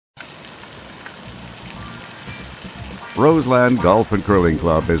Roseland Golf and Curling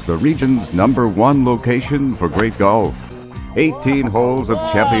Club is the region's #1 location for great golf. 18 holes of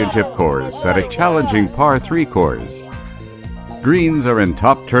championship course at a challenging par 3 course. Greens are in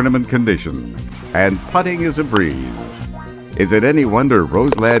top tournament condition, and putting is a breeze. Is it any wonder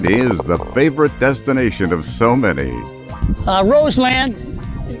Roseland is the favorite destination of so many? Roseland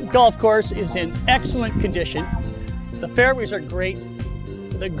Golf Course is in excellent condition. The fairways are great.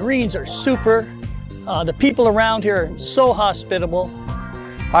 The greens are super. The people around here are so hospitable.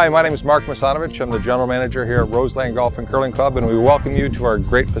 Hi, my name is Mark Masanovich. I'm the General Manager here at Roseland Golf and Curling Club, and we welcome you to our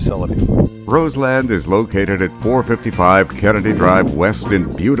great facility. Roseland is located at 455 Kennedy Drive West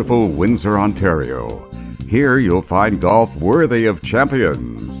in beautiful Windsor, Ontario. Here you'll find golf worthy of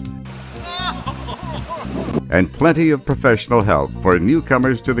champions and plenty of professional help for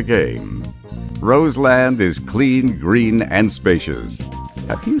newcomers to the game. Roseland is clean, green, and spacious.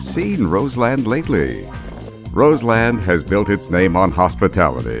 Have you seen Roseland lately? Roseland has built its name on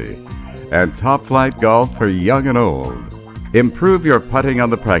hospitality and top-flight golf for young and old. Improve your putting on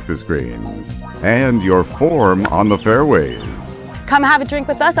the practice greens and your form on the fairways. Come have a drink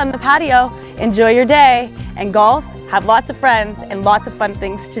with us on the patio, enjoy your day, and golf, have lots of friends, and lots of fun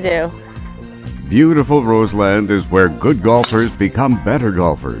things to do. Beautiful Roseland is where good golfers become better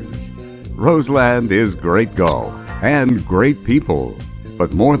golfers. Roseland is great golf and great people.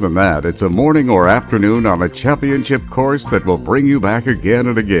 But more than that, it's a morning or afternoon on a championship course that will bring you back again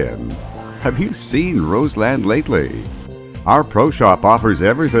and again. Have you seen Roseland lately? Our Pro Shop offers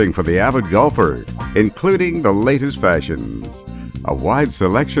everything for the avid golfer, including the latest fashions, a wide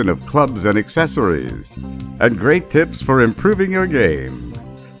selection of clubs and accessories, and great tips for improving your game.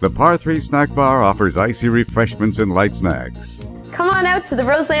 The Par 3 Snack Bar offers icy refreshments and light snacks. Come on out to the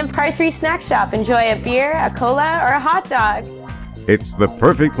Roseland Par 3 Snack Shop. Enjoy a beer, a cola, or a hot dog. It's the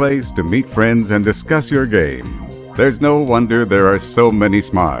perfect place to meet friends and discuss your game. There's no wonder there are so many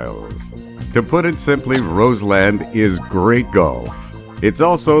smiles. To put it simply, Roseland is great golf. It's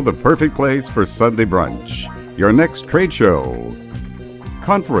also the perfect place for Sunday brunch, your next trade show,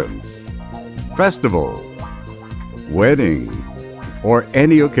 conference, festival, wedding, or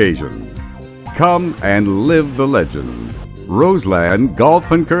any occasion. Come and live the legend. Roseland Golf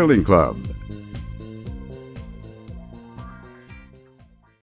and Curling Club.